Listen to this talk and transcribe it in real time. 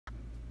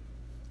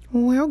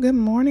Well, good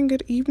morning,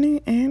 good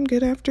evening, and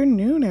good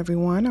afternoon,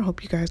 everyone. I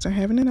hope you guys are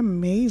having an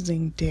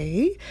amazing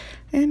day,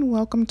 and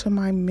welcome to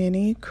my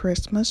mini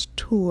Christmas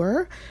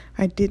tour.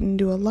 I didn't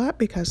do a lot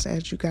because,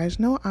 as you guys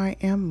know, I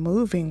am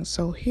moving.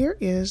 So here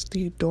is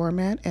the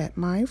doormat at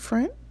my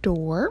front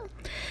door,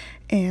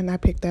 and I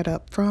picked that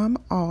up from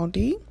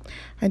Aldi.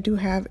 I do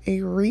have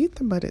a wreath,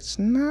 but it's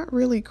not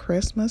really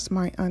Christmas.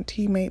 My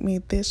auntie made me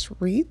this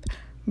wreath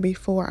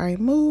before I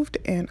moved,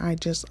 and I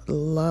just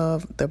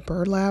love the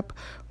burlap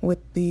with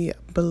the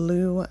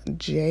blue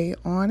J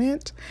on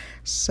it.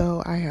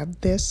 So I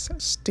have this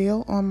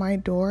still on my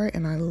door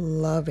and I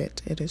love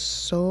it. It is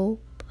so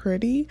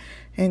pretty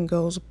and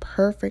goes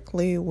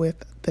perfectly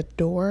with the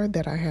door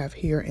that I have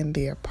here in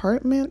the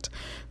apartment.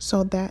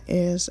 So that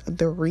is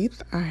the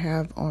wreath I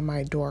have on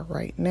my door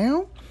right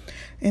now.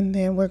 And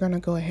then we're going to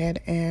go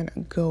ahead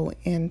and go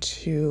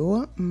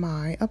into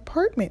my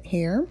apartment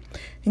here.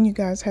 And you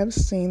guys have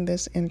seen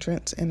this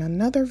entrance in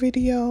another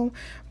video,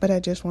 but I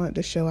just wanted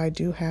to show I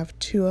do have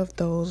two of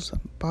those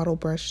bottle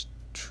brush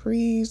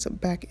trees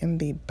back in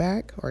the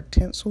back, or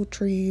tinsel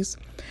trees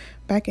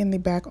back in the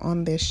back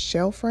on this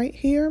shelf right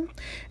here.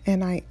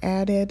 And I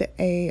added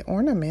a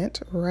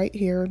ornament right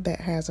here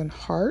that has a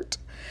heart,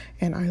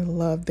 and I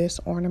love this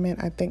ornament.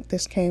 I think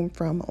this came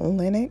from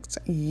Lennox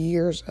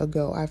years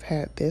ago. I've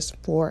had this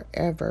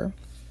forever.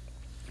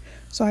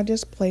 So I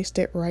just placed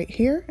it right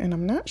here, and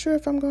I'm not sure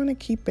if I'm going to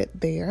keep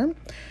it there.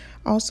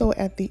 Also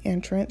at the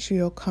entrance,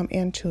 you'll come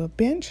into a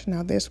bench.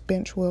 Now this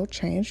bench will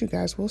change. You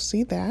guys will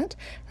see that.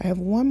 I have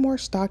one more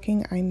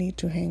stocking I need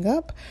to hang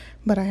up,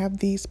 but I have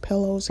these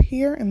pillows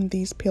here, and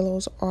these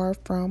pillows are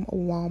from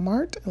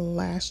Walmart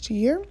last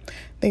year.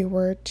 They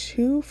were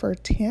 2 for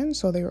 $10,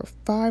 so they were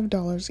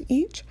 $5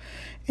 each.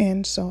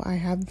 And so I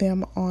have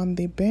them on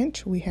the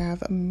bench. We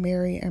have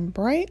Merry and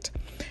Bright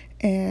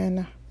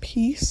and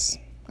Peace.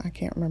 I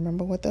can't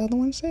remember what the other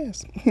one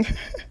says.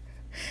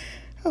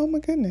 Oh my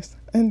goodness.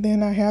 And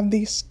then I have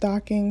these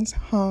stockings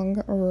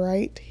hung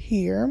right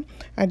here.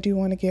 I do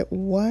want to get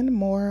one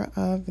more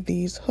of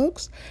these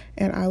hooks,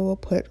 and I will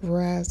put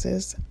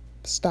Raz's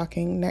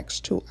stocking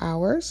next to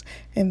ours.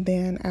 And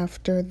then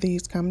after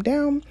these come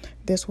down,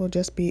 this will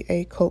just be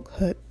a coat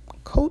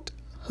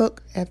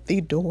hook at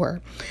the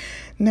door.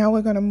 Now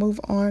we're going to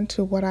move on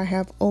to what I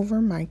have over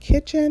my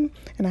kitchen,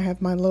 and I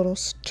have my little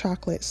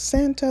chocolate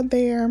Santa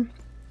there.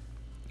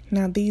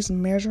 Now these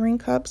measuring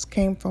cups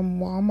came from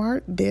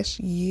Walmart this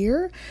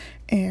year,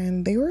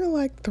 and they were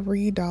like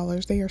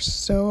 $3. They are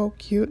so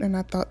cute, and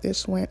I thought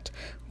this went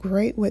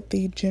great with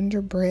the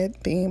gingerbread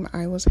theme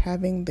I was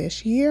having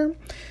this year.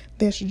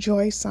 This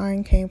joy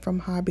sign came from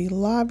Hobby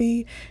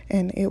Lobby,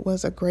 and it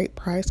was a great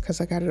price because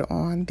I got it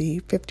on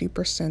the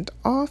 50%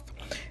 off.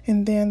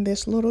 And then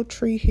this little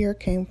tree here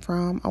came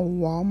from a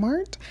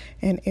Walmart,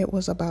 and it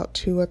was about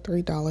 $2 or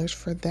 $3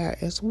 for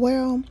that as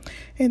well.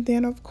 And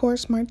then of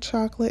course my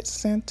chocolate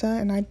Santa,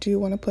 and I do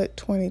want to put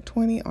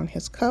 2020 on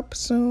his cup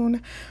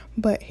soon,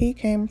 but he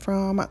came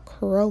from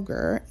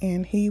Kroger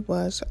and he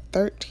was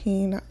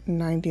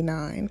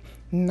 $13.99.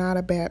 Not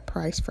a bad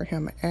price for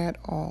him at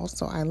all.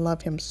 So I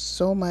love him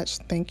so much.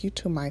 Thank you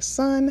to my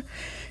son.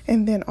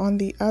 And then on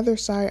the other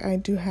side, I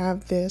do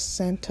have this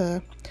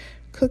Santa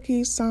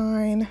cookie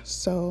sign.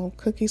 So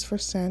cookies for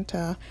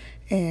Santa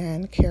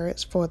and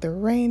carrots for the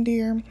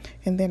reindeer.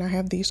 And then I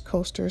have these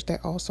coasters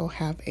that also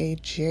have a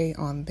J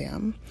on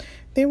them.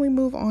 Then we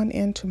move on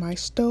into my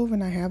stove,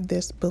 and I have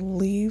this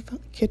Believe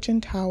kitchen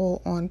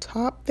towel on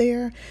top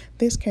there.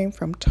 This came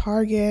from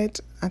Target,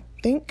 I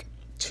think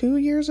 2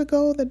 years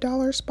ago, the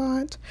dollar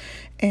spot.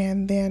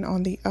 And then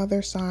on the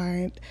other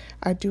side,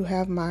 I do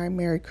have my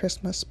Merry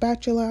Christmas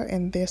spatula,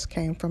 and this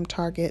came from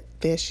Target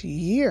this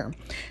year,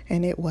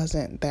 and it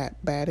wasn't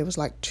that bad. It was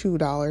like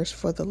 $2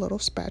 for the little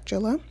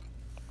spatula.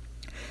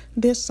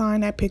 This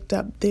sign I picked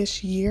up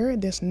this year,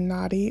 this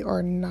naughty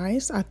or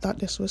nice. I thought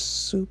this was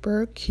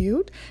super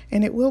cute,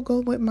 and it will go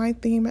with my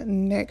theme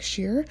next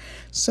year.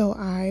 So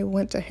I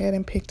went ahead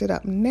and picked it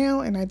up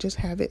now, and I just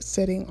have it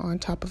sitting on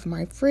top of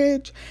my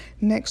fridge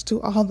next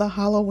to all the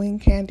Halloween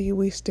candy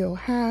we still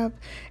have,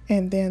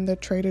 and then the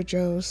Trader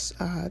Joe's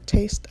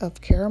Taste of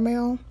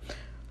Caramel.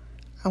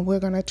 We're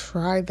going to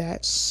try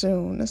that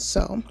soon.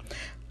 So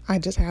I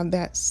just have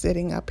that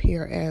sitting up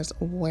here as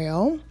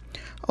well.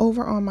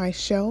 Over on my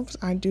shelves,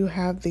 I do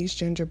have these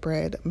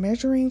gingerbread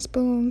measuring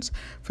spoons.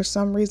 For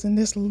some reason,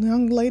 this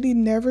young lady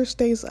never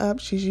stays up.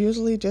 She's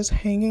usually just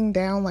hanging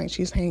down like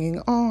she's hanging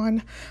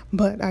on,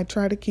 but I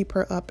try to keep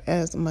her up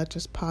as much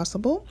as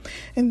possible.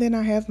 And then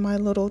I have my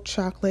little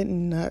chocolate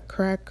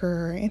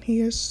nutcracker, and he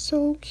is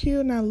so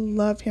cute, and I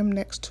love him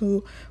next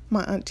to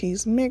my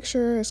auntie's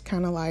mixture. It's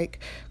kind of like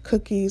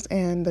cookies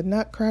and the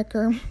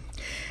nutcracker.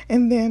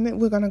 And then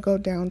we're going to go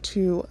down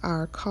to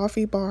our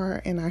coffee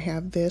bar, and I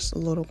have this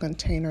little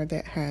container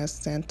that has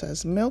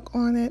Santa's milk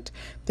on it.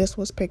 This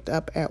was picked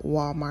up at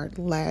Walmart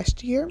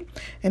last year,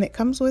 and it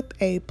comes with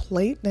a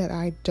plate that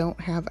I don't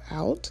have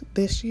out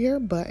this year,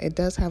 but it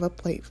does have a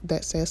plate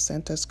that says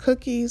Santa's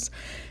cookies.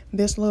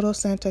 This little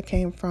Santa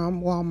came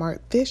from Walmart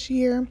this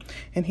year,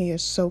 and he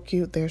is so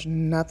cute. There's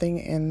nothing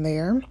in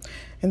there.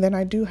 And then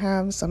I do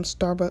have some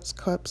Starbucks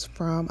cups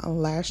from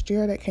last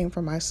year that came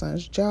from my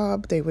son's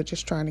job. They were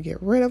just trying to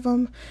get rid of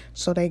them,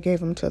 so they gave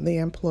them to the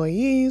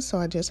employees. So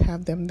I just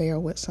have them there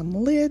with some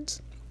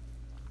lids.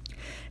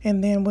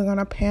 And then we're going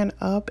to pan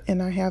up,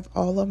 and I have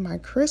all of my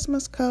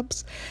Christmas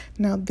cups.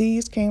 Now,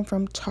 these came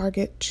from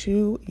Target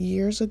 2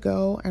 years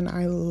ago, and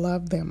I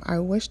love them. I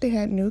wish they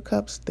had new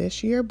cups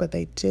this year, but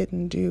they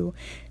didn't do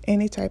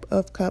any type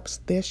of cups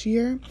this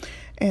year.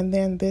 And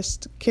then this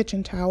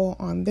kitchen towel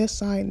on this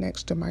side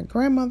next to my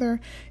grandmother,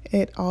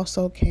 it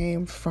also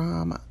came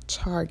from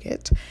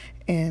Target.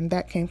 And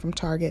that came from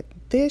Target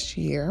this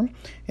year.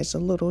 It's a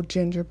little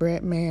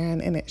gingerbread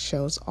man, and it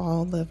shows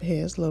all of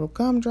his little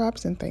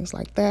gumdrops and things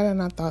like that.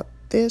 And I thought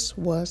this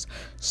was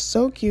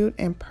so cute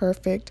and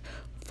perfect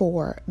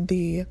for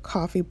the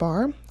coffee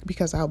bar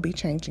because I'll be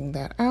changing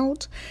that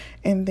out.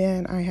 And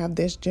then I have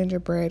this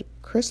gingerbread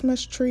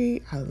Christmas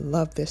tree. I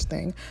love this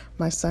thing.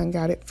 My son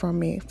got it from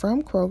me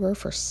from Kroger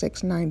for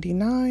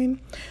 $6.99.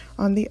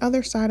 On the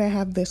other side, I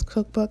have this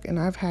cookbook, and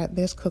I've had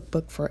this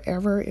cookbook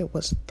forever. It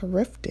was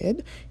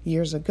thrifted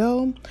years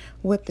ago.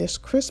 With this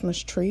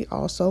Christmas tree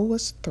also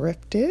was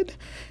thrifted.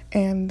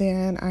 And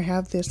then I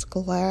have this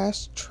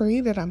glass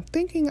tree that I'm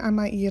thinking I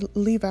might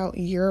leave out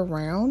year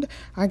round.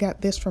 I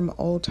got this from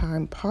Old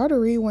Time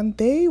Pottery when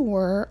they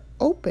were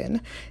open,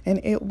 and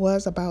it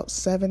was about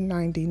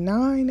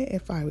 $7.99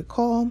 if I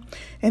recall.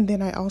 And then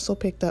I also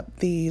picked up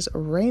these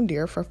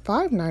reindeer for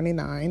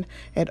 $5.99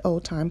 at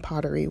Old Time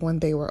Pottery when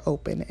they were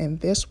open,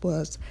 and this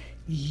was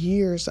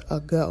years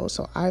ago,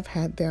 so I've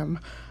had them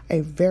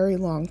a very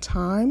long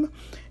time.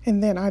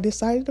 And then I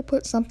decided to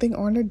put something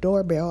on the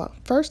doorbell.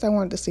 First I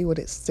wanted to see what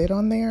it sit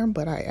on there,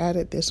 but I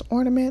added this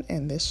ornament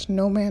and this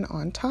snowman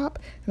on top,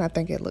 and I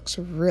think it looks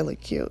really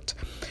cute.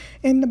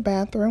 In the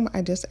bathroom,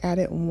 I just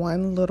added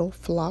one little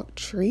flock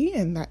tree,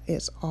 and that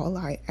is all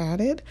I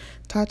added.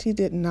 Tati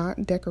did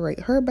not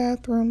decorate her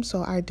bathroom,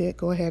 so I did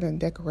go ahead and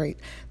decorate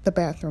the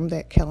bathroom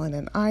that Kellen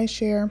and I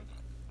share.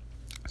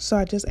 So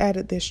I just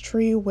added this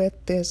tree with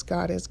this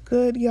God is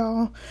good,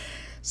 y'all.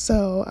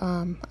 So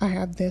I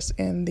have this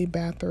in the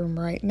bathroom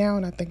right now,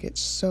 and I think it's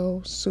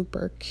so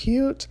super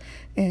cute.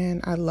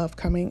 And I love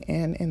coming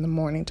in the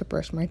morning to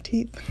brush my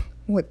teeth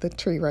with the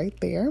tree right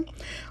there.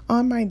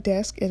 On my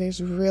desk, it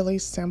is really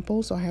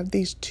simple. So I have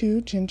these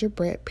two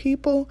gingerbread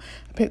people.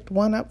 I picked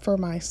one up for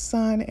my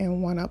son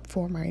and one up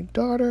for my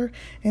daughter.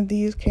 And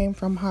these came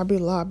from Hobby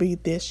Lobby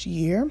this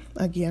year.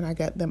 Again, I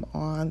got them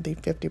on the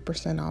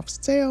 50% off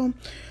sale.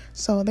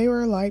 So they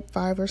were like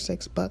 $5 or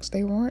 $6.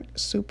 They weren't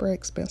super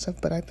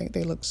expensive, but I think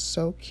they look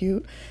so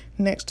cute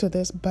next to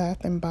this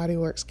Bath and Body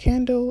Works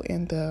candle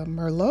in the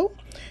Merlot.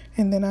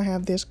 And then I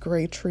have this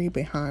gray tree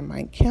behind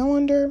my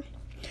calendar.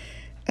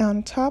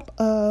 On top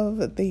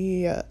of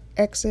the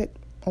exit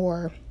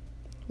or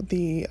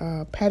the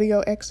patio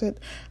exit,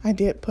 I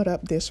did put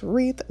up this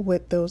wreath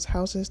with those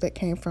houses that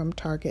came from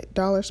Target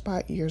Dollar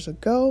Spot years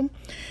ago.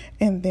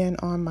 And then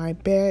on my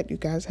bed, you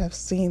guys have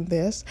seen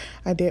this,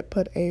 I did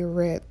put a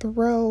red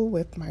throw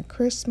with my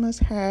Christmas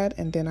hat,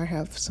 and then I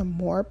have some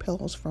more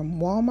pillows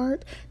from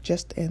Walmart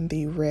just in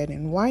the red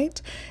and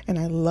white. And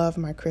I love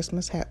my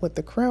Christmas hat with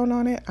the crown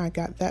on it. I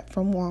got that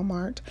from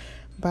Walmart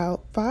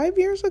about 5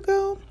 years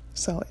ago.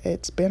 So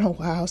it's been a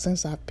while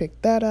since I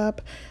picked that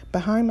up.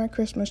 Behind my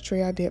Christmas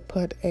tree, I did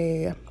put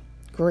a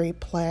gray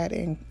plaid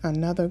and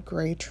another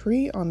gray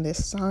tree on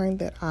this sign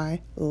that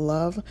I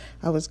love.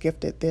 I was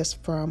gifted this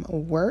from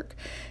work.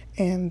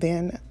 And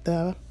then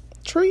the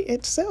tree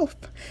itself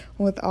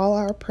with all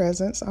our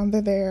presents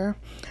under there.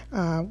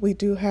 We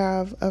do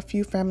have a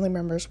few family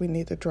members we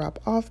need to drop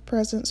off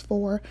presents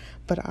for,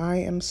 but I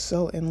am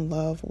so in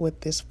love with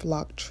this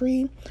flock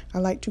tree. I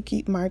like to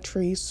keep my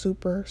tree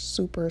super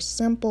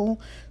simple,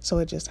 so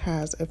it just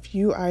has a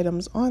few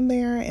items on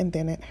there, and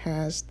then it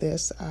has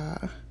this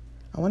I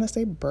want to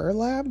say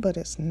burlap, but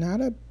it's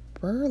not a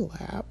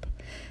burlap.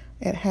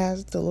 It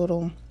has the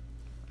little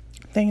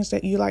things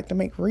that you like to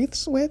make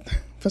wreaths with.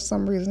 For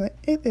some reason,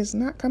 it is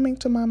not coming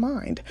to my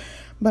mind,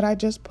 but I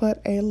just put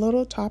a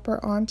little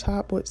topper on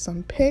top with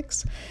some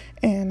picks,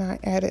 and I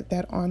added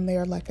that on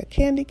there like a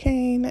candy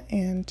cane,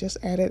 and just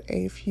added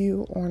a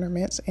few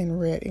ornaments in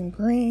red and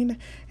green,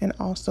 and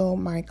also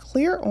my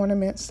clear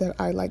ornaments that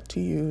I like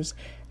to use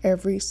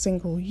every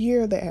single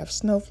year that have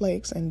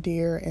snowflakes and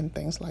deer and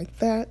things like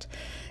that.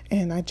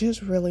 And I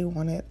just really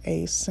wanted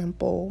a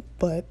simple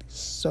but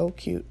so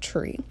cute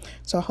tree.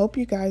 So I hope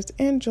you guys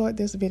enjoyed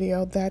this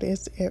video. That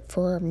is it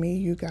for me,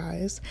 you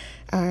guys.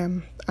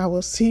 I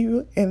will see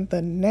you in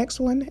the next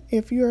one.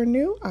 If you are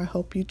new, I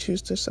hope you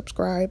choose to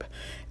subscribe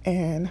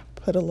and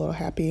put a little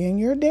happy in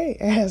your day,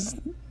 as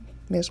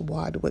Miss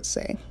Wad would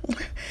say.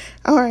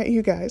 All right,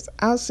 you guys,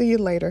 I'll see you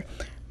later.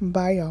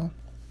 Bye, y'all.